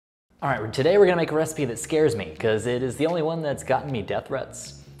All right, today we're gonna make a recipe that scares me because it is the only one that's gotten me death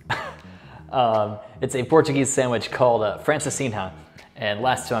threats. It's a Portuguese sandwich called Francesinha, and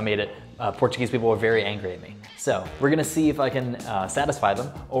last time I made it, Portuguese people were very angry at me. So we're gonna see if I can satisfy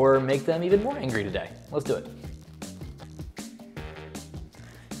them or make them even more angry today. Let's do it.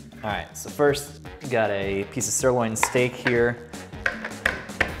 All right, so first, got a piece of sirloin steak here.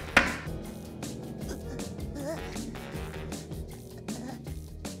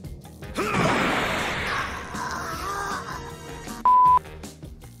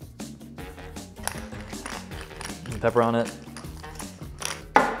 Pepper on it.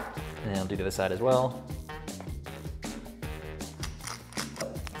 And I'll do the other side as well.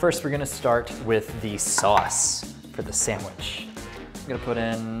 First, we're gonna start with the sauce for the sandwich. I'm gonna put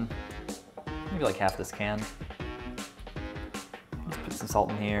in maybe like half this can. Just put some salt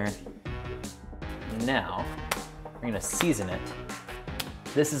in here. Now, we're gonna season it.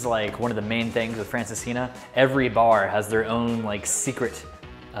 This is like one of the main things with Francesinha. Every bar has their own like secret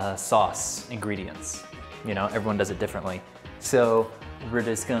sauce ingredients. You know, everyone does it differently. So we're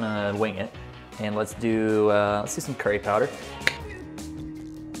just gonna wing it. And let's do some curry powder.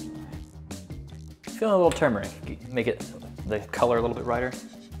 Feeling a little turmeric. Make it the color a little bit brighter.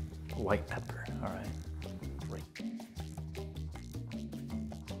 White pepper, all right. Great.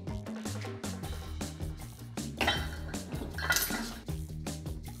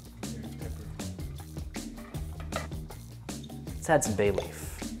 Let's add some bay leaf.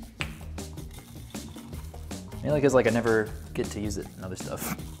 Mainly because like I never get to use it in other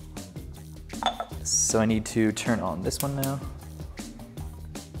stuff. So I need to turn on this one now.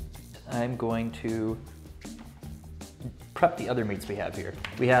 I'm going to prep the other meats we have here.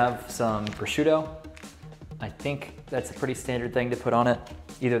 We have some prosciutto. I think that's a pretty standard thing to put on it,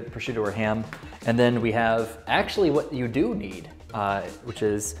 either prosciutto or ham. And then we have actually what you do need, which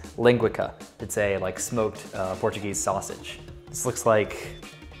is linguiça. It's a like smoked Portuguese sausage. This looks like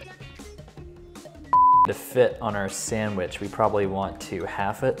to fit on our sandwich, we probably want to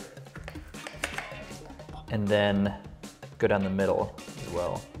half it and then go down the middle as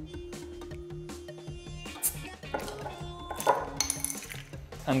well.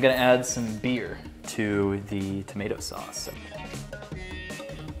 I'm gonna add some beer to the tomato sauce.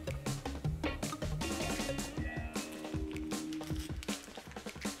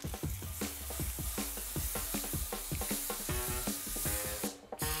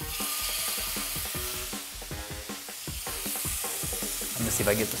 I'm gonna see if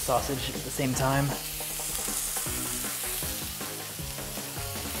I get the sausage at the same time.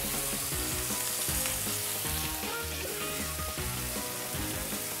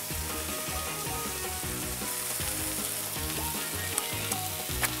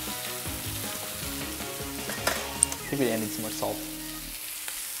 I think we need some more salt.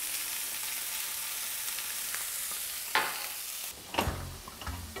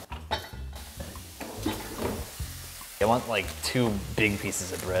 I want like 2 big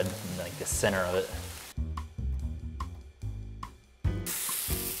pieces of bread in like the center of it.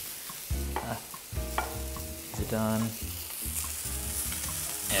 Is it done?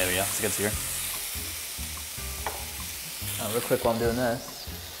 Yeah, there we go, it's good here. Real quick while I'm doing this.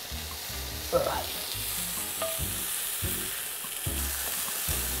 Ugh.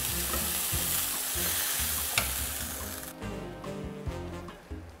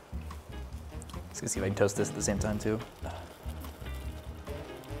 Let's see if I can toast this at the same time too.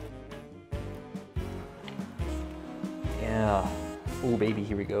 Yeah. Oh baby,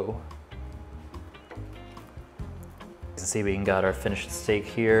 here we go. Let's see, we got our finished steak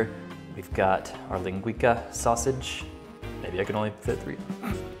here. We've got our linguiça sausage. Maybe I can only fit 3.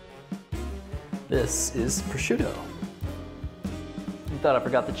 This is prosciutto. You thought I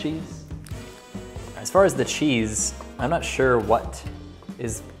forgot the cheese? As far as the cheese, I'm not sure what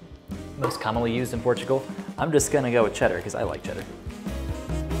is most commonly used in Portugal. I'm just gonna go with cheddar because I like cheddar.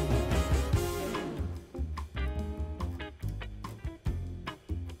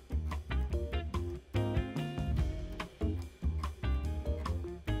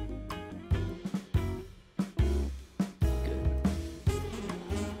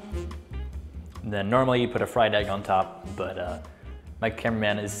 And then normally you put a fried egg on top, but my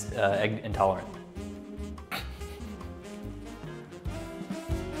cameraman is egg intolerant.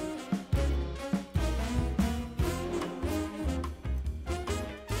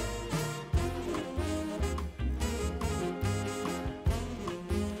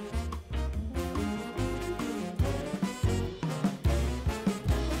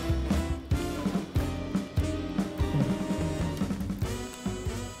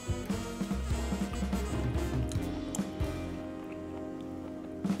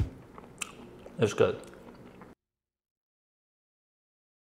 It's good.